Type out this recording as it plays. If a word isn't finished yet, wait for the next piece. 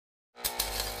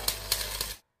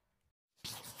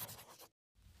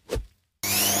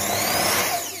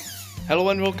Hello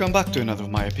and welcome back to another of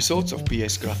my episodes of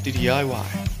Discography DIY.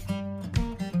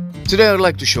 Today I would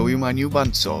like to show you my new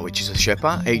bandsaw, which is a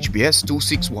Scheppach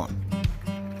HBS261.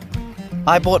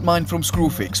 I bought mine from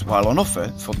Screwfix while on offer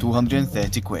for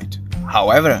 230 quid.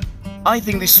 However, I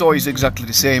think this saw is exactly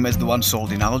the same as the one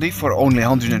sold in Aldi for only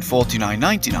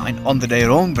 149.99 under their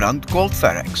own brand called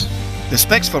Ferrex. The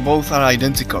specs for both are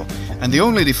identical and the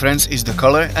only difference is the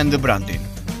colour and the branding.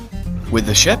 With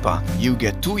the Scheppach you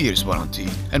get 2 years warranty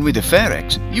and with the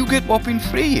Ferrex you get whopping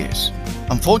 3 years.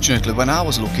 Unfortunately, when I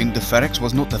was looking, the Ferrex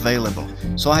was not available,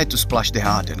 so I had to splash the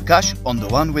hard-earned cash on the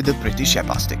one with the pretty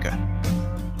Scheppach sticker.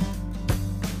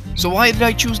 So why did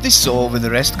I choose this saw over the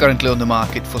rest currently on the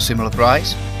market for similar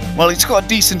price? Well, it's got a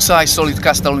decent sized solid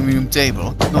cast aluminium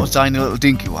table, not a tiny little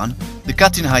dinky one. The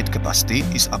cutting height capacity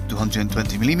is up to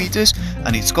 120mm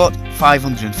and it's got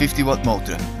 550 watt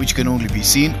motor, which can only be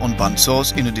seen on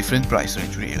bandsaws in a different price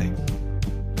range really.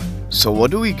 So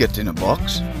what do we get in a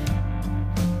box?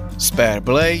 Spare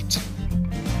blade,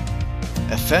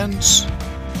 a fence,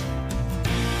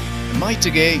 a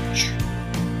mitre gauge,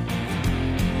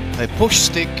 a push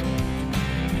stick,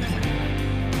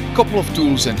 couple of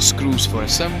tools and screws for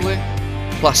assembly,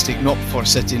 plastic knob for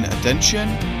setting a tension,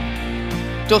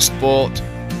 dust board,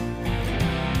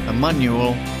 a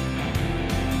manual,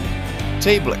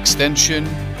 table extension,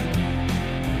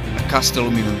 a cast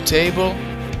aluminium table,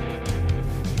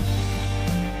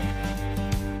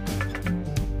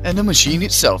 and the machine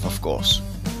itself, of course.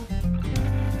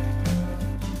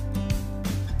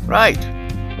 Right,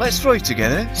 let's throw it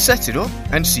together, set it up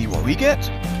and see what we get.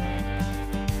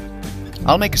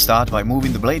 I'll make a start by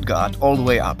moving the blade guard all the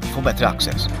way up for better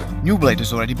access. New blade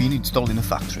has already been installed in the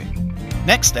factory.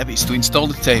 Next step is to install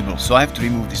the table, so I have to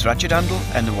remove this ratchet handle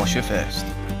and the washer first.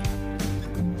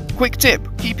 Quick tip,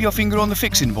 keep your finger on the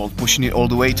fixing bolt pushing it all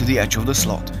the way to the edge of the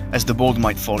slot, as the bolt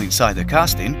might fall inside the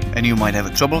casting and you might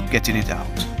have trouble getting it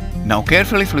out. Now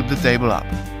carefully flip the table up.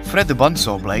 Thread the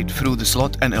bandsaw blade through the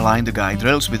slot and align the guide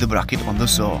rails with the bracket on the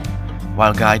saw,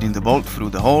 while guiding the bolt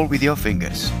through the hole with your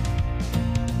fingers.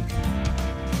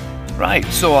 Right,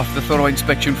 so after thorough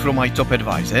inspection from my top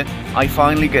advisor, I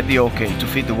finally get the OK to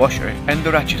fit the washer and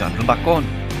the ratchet handle back on.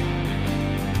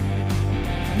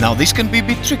 Now this can be a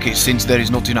bit tricky since there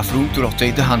is not enough room to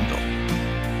rotate the handle.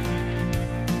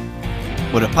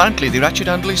 But apparently the ratchet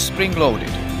handle is spring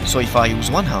loaded, so if I use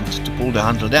one hand to pull the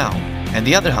handle down and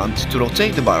the other hand to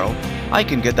rotate the barrel, I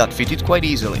can get that fitted quite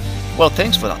easily. Well,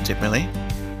 thanks for that tip, Millie.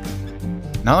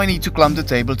 Now I need to clamp the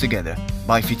table together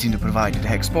by fitting the provided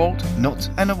hex bolt, nut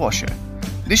and a washer.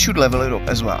 This should level it up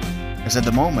as well, as at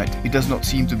the moment it does not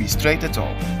seem to be straight at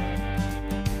all.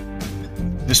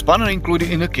 The spanner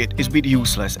included in the kit is a bit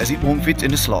useless as it won't fit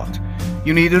in the slot.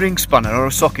 You need a ring spanner or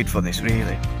a socket for this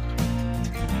really.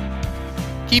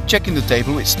 Keep checking the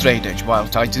table with straight edge while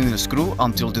tightening the screw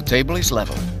until the table is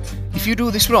level. If you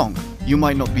do this wrong, you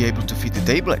might not be able to fit the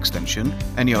table extension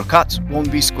and your cut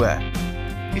won't be square.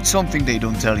 It's something they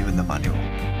don't tell you in the manual.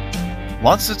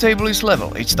 Once the table is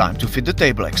level, it's time to fit the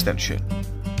table extension.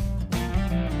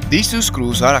 These two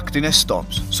screws are acting as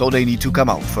stops, so they need to come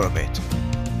out for a bit.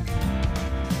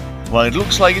 Well, it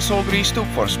looks like it's all greased up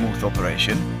for a smooth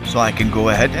operation, so I can go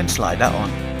ahead and slide that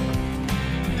on.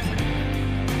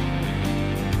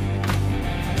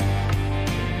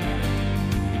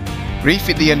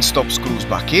 Refit the end stop screws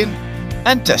back in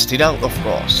and test it out, of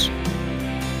course.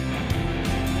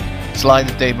 Slide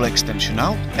the table extension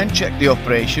out and check the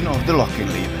operation of the locking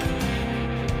lever.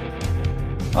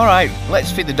 Alright,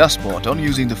 let's fit the dashboard on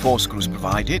using the 4 screws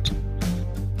provided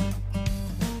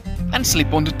and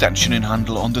slip on the tensioning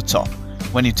handle on the top.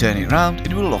 When you turn it round,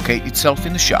 it will locate itself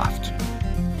in the shaft.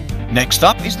 Next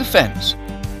up is the fence.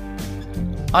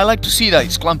 I like to see that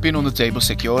it's clamping on the table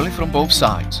securely from both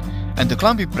sides, and the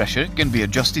clamping pressure can be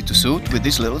adjusted to suit with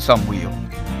this little thumb wheel.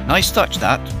 Nice touch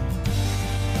that.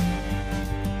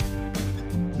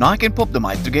 Now I can pop the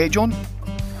mitre gauge on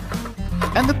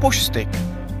and the push stick.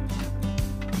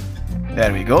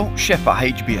 There we go,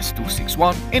 Scheppach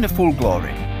HBS261 in a full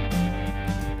glory.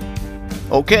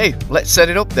 Okay, let's set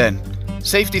it up then.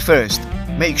 Safety first,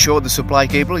 make sure the supply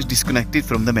cable is disconnected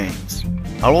from the mains.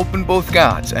 I'll open both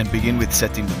guards and begin with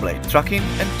setting the blade tracking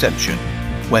and tension.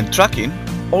 When tracking,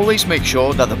 always make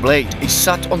sure that the blade is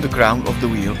sat on the crown of the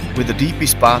wheel with the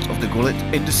deepest part of the gullet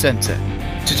in the center.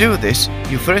 To do this,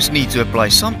 you first need to apply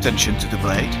some tension to the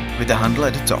blade with the handle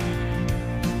at the top.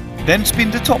 Then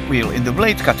spin the top wheel in the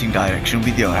blade cutting direction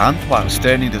with your hand whilst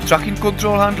turning the tracking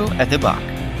control handle at the back.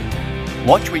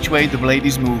 Watch which way the blade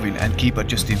is moving and keep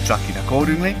adjusting tracking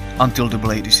accordingly until the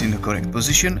blade is in the correct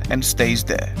position and stays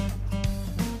there.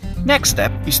 Next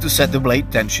step is to set the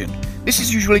blade tension, This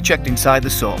is usually checked inside the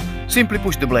saw. Simply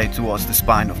push the blade towards the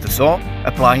spine of the saw,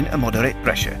 applying a moderate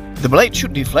pressure. The blade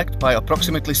should deflect by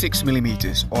approximately 6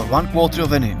 mm or 1/4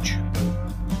 of an inch.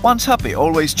 Once happy,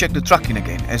 always check the tracking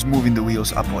again, as moving the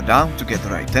wheels up or down to get the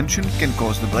right tension can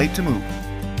cause the blade to move.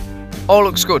 All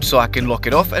looks good, so I can lock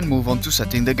it off and move on to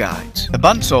setting the guides. The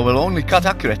bandsaw will only cut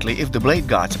accurately if the blade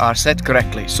guides are set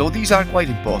correctly, so these are quite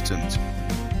important.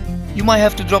 You might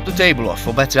have to drop the table off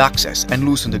for better access and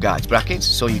loosen the guides brackets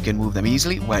so you can move them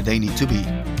easily where they need to be.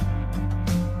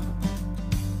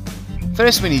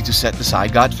 First we need to set the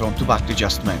side guide front to back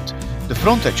adjustment. The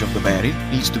front edge of the bearing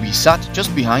needs to be sat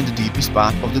just behind the deepest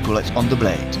part of the gullet on the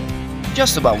blade.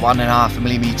 Just about 1.5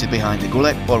 mm behind the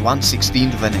gullet or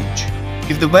 1/16 of an inch.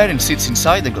 If the bearing sits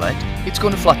inside the gullet, it's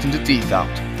going to flatten the teeth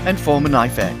out and form a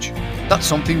knife edge. That's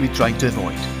something we try to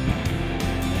avoid.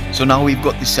 So now we've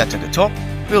got this set at the top,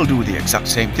 we'll do the exact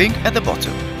same thing at the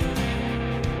bottom.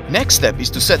 Next step is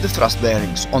to set the thrust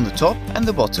bearings on the top and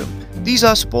the bottom. These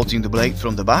are supporting the blade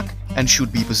from the back and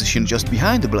should be positioned just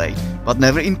behind the blade, but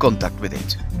never in contact with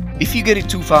it. If you get it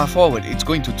too far forward, it's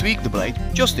going to tweak the blade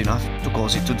just enough to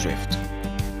cause it to drift.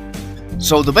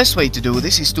 So the best way to do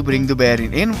this is to bring the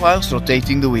bearing in whilst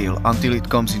rotating the wheel until it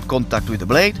comes in contact with the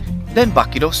blade, then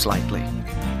back it off slightly.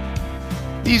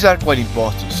 These are quite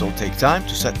important, so take time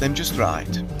to set them just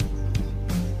right.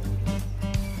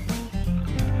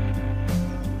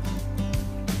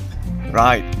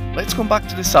 Right, let's come back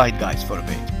to the side guides for a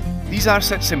bit. These are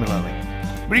set similarly.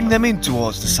 Bring them in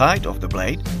towards the side of the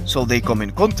blade so they come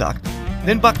in contact,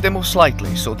 then back them off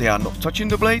slightly so they are not touching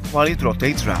the blade while it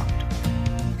rotates round.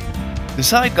 The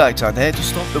side guides are there to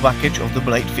stop the back edge of the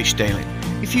blade fishtailing.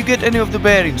 If you get any of the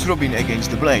bearings rubbing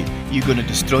against the blade, you're gonna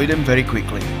destroy them very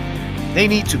quickly. They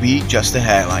need to be just a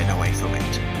hairline away from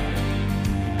it.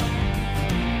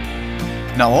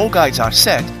 Now all guides are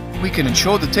set, we can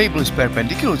ensure the table is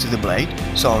perpendicular to the blade,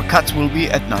 so our cuts will be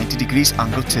at 90 degrees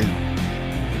angle too.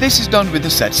 This is done with the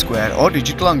set square or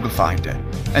digital angle finder,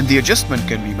 and the adjustment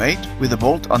can be made with a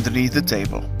bolt underneath the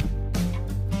table.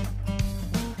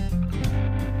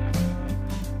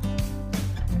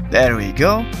 There we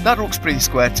go, that looks pretty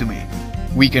square to me.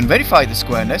 We can verify the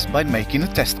squareness by making a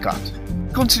test cut.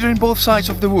 Considering both sides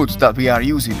of the wood that we are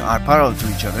using are parallel to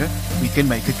each other, we can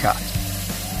make a cut.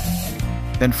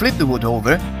 Then flip the wood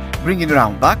over, bring it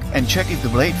around back and check if the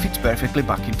blade fits perfectly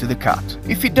back into the cut.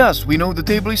 If it does, we know the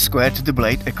table is square to the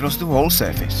blade across the whole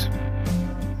surface.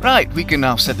 Right, we can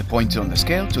now set the pointer on the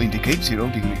scale to indicate 0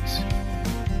 degrees.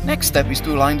 Next step is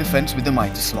to align the fence with the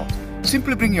miter slot.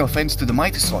 Simply bring your fence to the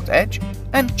miter slot edge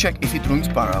and check if it runs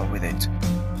parallel with it.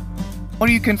 Or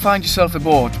you can find yourself a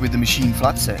board with the machine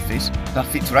flat surface that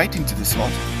fits right into the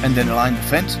slot and then align the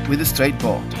fence with a straight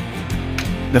board.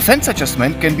 The fence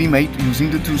adjustment can be made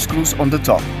using the 2 screws on the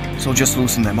top, so just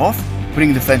loosen them off,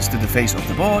 bring the fence to the face of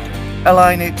the board,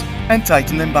 align it and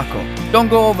tighten them back up. Don't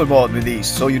go overboard with these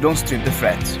so you don't strip the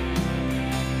threads.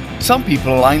 Some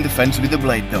people align the fence with the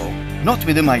blade though, not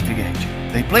with the miter gauge.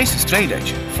 They place a straight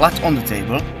edge flat on the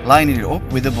table, lining it up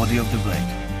with the body of the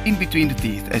blade, in between the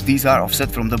teeth as these are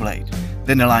offset from the blade.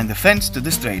 Then align the fence to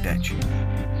the straight edge.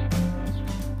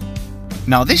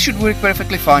 Now this should work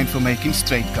perfectly fine for making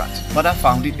straight cuts, but I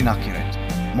found it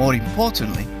inaccurate. More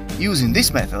importantly, using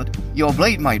this method, your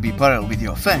blade might be parallel with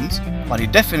your fence, but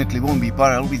it definitely won't be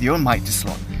parallel with your miter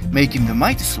slot, making the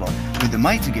miter slot with the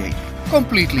miter gauge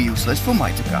completely useless for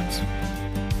miter cuts.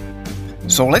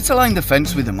 So let's align the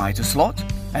fence with the miter slot,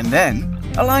 and then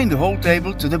align the whole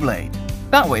table to the blade.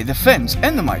 That way the fence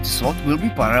and the miter slot will be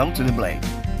parallel to the blade.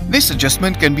 This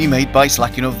adjustment can be made by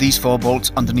slacking off these 4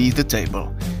 bolts underneath the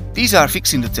table. These are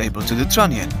fixing the table to the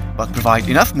trunnion, but provide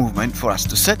enough movement for us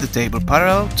to set the table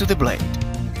parallel to the blade.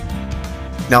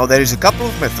 Now there is a couple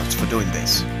of methods for doing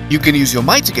this. You can use your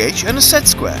miter gauge and a set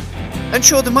square.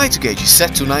 Ensure the miter gauge is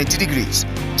set to 90 degrees.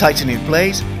 Tighten in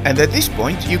place, and at this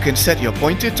point you can set your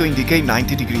pointer to indicate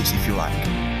 90 degrees if you like.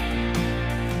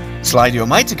 Slide your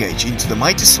miter gauge into the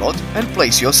miter slot and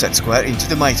place your set square into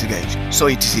the miter gauge, so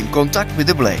it is in contact with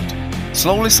the blade.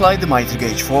 Slowly slide the miter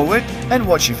gauge forward and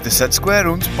watch if the set square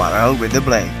runs parallel with the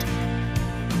blade.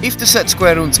 If the set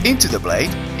square runs into the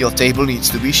blade, your table needs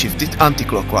to be shifted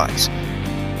anti-clockwise.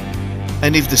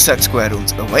 And if the set square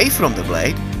runs away from the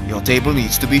blade, your table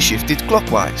needs to be shifted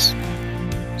clockwise.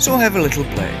 So have a little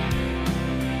play.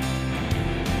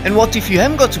 And what if you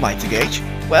haven't got a miter gauge?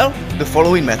 Well, the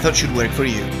following method should work for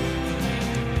you.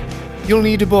 You'll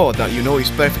need a board that you know is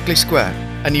perfectly square,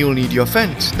 and you'll need your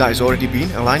fence that has already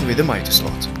been aligned with the miter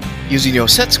slot. Using your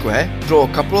set square, draw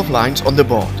a couple of lines on the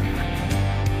board.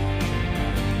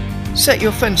 Set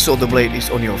your fence so the blade is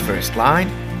on your first line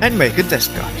and make a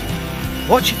test cut.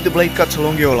 Watch if the blade cuts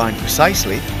along your line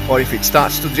precisely or if it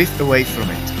starts to drift away from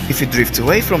it. If it drifts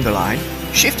away from the line,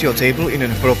 shift your table in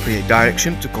an appropriate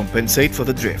direction to compensate for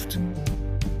the drift.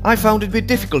 I found it a bit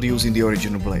difficult using the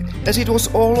original blade, as it was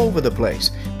all over the place,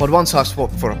 but once I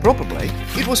swapped for a proper blade,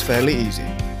 it was fairly easy.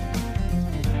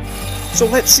 So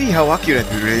let's see how accurate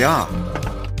we really are.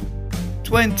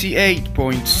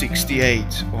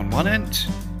 28.68 on one end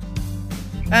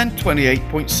and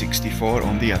 28.64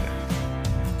 on the other.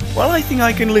 Well, I think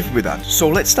I can live with that, so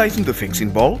let's tighten the fixing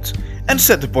bolt and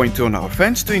set the pointer on our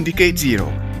fence to indicate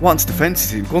 0 once the fence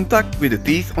is in contact with the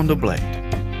teeth on the blade.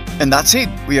 And that's it,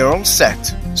 we are all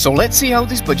set. So let's see how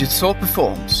this budget saw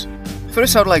performs.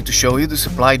 First I'd like to show you the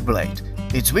supplied blade.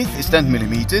 Its width is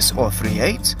 10mm or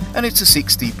 3/8 and it's a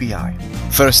 6 dpi.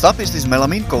 First up is this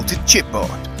melamine coated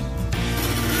chipboard.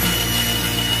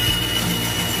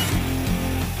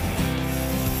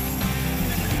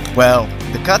 Well,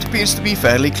 the cut appears to be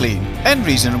fairly clean and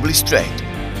reasonably straight.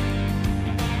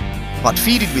 But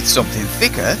feed it with something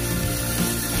thicker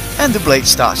and the blade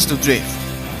starts to drift.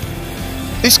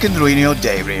 This can ruin your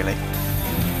day really.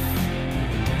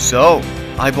 So,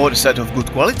 I bought a set of good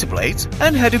quality blades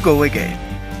and had a go again.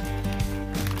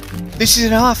 This is a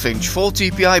 1/2 inch 4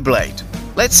 dpi blade.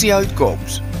 Let's see how it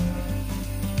goes.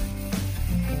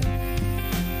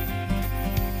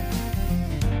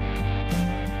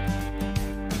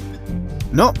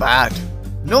 Not bad.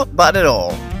 Not bad at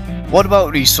all. What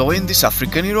about resawing this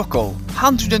African Iroko,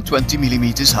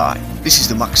 120mm high. This is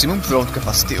the maximum throat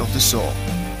capacity of the saw.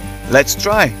 Let's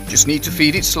try, just need to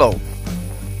feed it slow.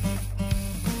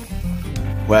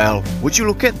 Well, would you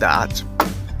look at that?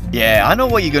 Yeah, I know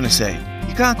what you're gonna say.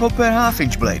 You can't compare a 1/2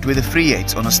 inch blade with a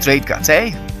 3/8 on a straight cut,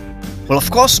 eh? Well, of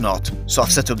course not, so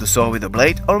I've set up the saw with a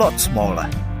blade a lot smaller.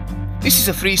 This is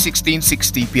a 3/16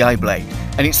 6 dpi blade,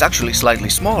 and it's actually slightly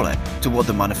smaller to what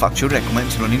the manufacturer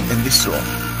recommends running in this saw.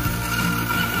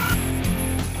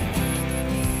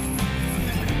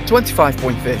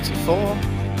 25.34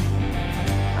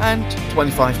 and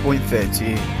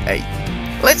 25.38.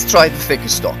 Let's try the thicker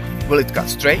stock. Will it cut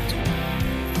straight?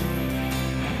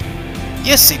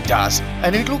 Yes, it does,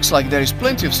 and it looks like there is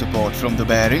plenty of support from the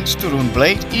bearings to run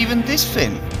blade even this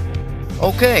thin.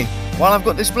 Okay, while I've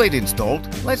got this blade installed,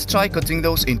 let's try cutting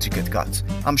those intricate cuts.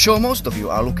 I'm sure most of you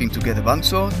are looking to get a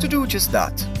bandsaw to do just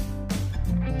that.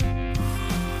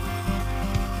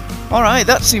 Alright,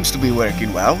 that seems to be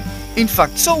working well. In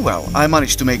fact, so well, I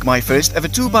managed to make my first ever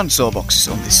 2 bandsaw boxes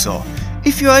on this saw.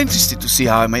 If you are interested to see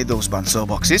how I made those bandsaw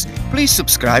boxes, please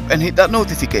subscribe and hit that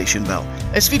notification bell,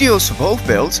 as videos for both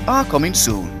builds are coming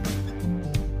soon.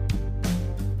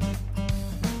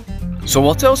 So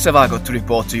what else have I got to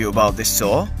report to you about this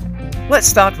saw? Let's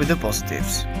start with the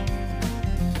positives.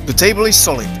 The table is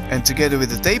solid, and together with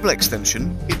the table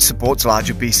extension, it supports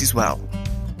larger pieces well.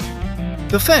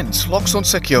 The fence locks on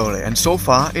securely, and so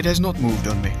far it has not moved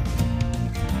on me.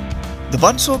 The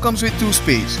bandsaw comes with 2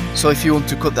 speeds, so if you want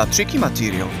to cut that tricky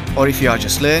material, or if you are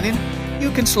just learning,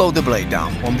 you can slow the blade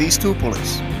down on these 2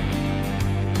 pulleys.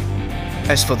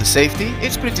 As for the safety,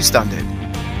 it's pretty standard.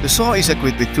 The saw is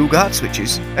equipped with 2 guard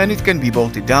switches, and it can be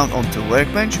bolted down onto a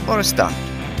workbench or a stand.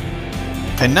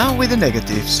 And now with the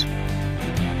negatives.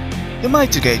 The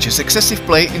mitre gauge has excessive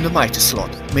play in the mitre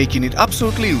slot, making it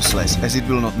absolutely useless as it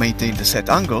will not maintain the set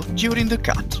angle during the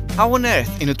cut. How on earth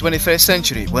in the 21st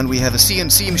century, when we have a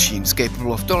CNC machines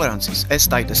capable of tolerances as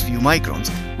tight as few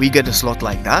microns, we get a slot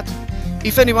like that?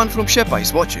 If anyone from Scheppach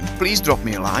is watching, please drop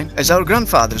me a line, as our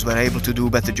grandfathers were able to do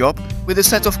a better job with a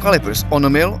set of calipers on a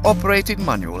mill operated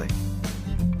manually.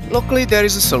 Luckily there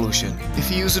is a solution.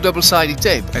 If you use a double-sided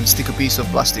tape and stick a piece of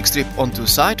plastic strip onto the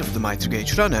side of the mitre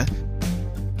gauge runner,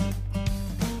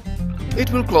 it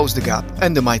will close the gap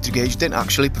and the mitre gauge then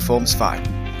actually performs fine.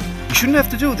 You shouldn't have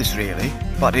to do this really,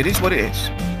 but it is what it is.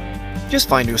 Just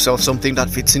find yourself something that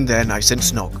fits in there nice and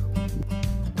snug.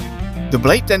 The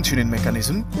blade tensioning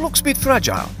mechanism looks a bit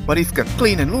fragile, but if kept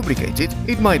clean and lubricated,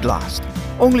 it might last.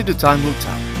 Only the time will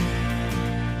tell.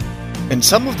 And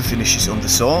some of the finishes on the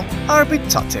saw are a bit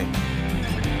tutty.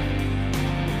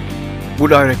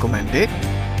 Would I recommend it?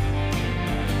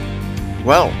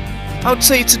 Well, I would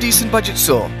say it's a decent budget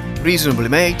saw. Reasonably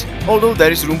made, although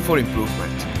there is room for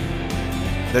improvement.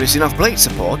 There is enough blade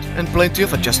support and plenty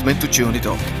of adjustment to tune it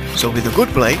up, so with a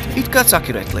good blade it cuts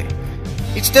accurately.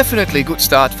 It's definitely a good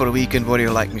start for a weekend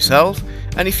warrior like myself,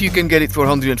 and if you can get it for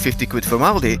 150 quid from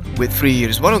Aldi with 3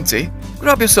 years warranty,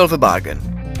 grab yourself a bargain.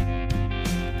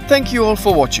 Thank you all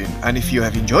for watching, and if you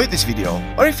have enjoyed this video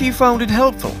or if you found it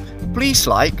helpful, please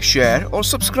like, share or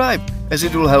subscribe, as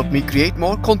it will help me create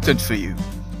more content for you.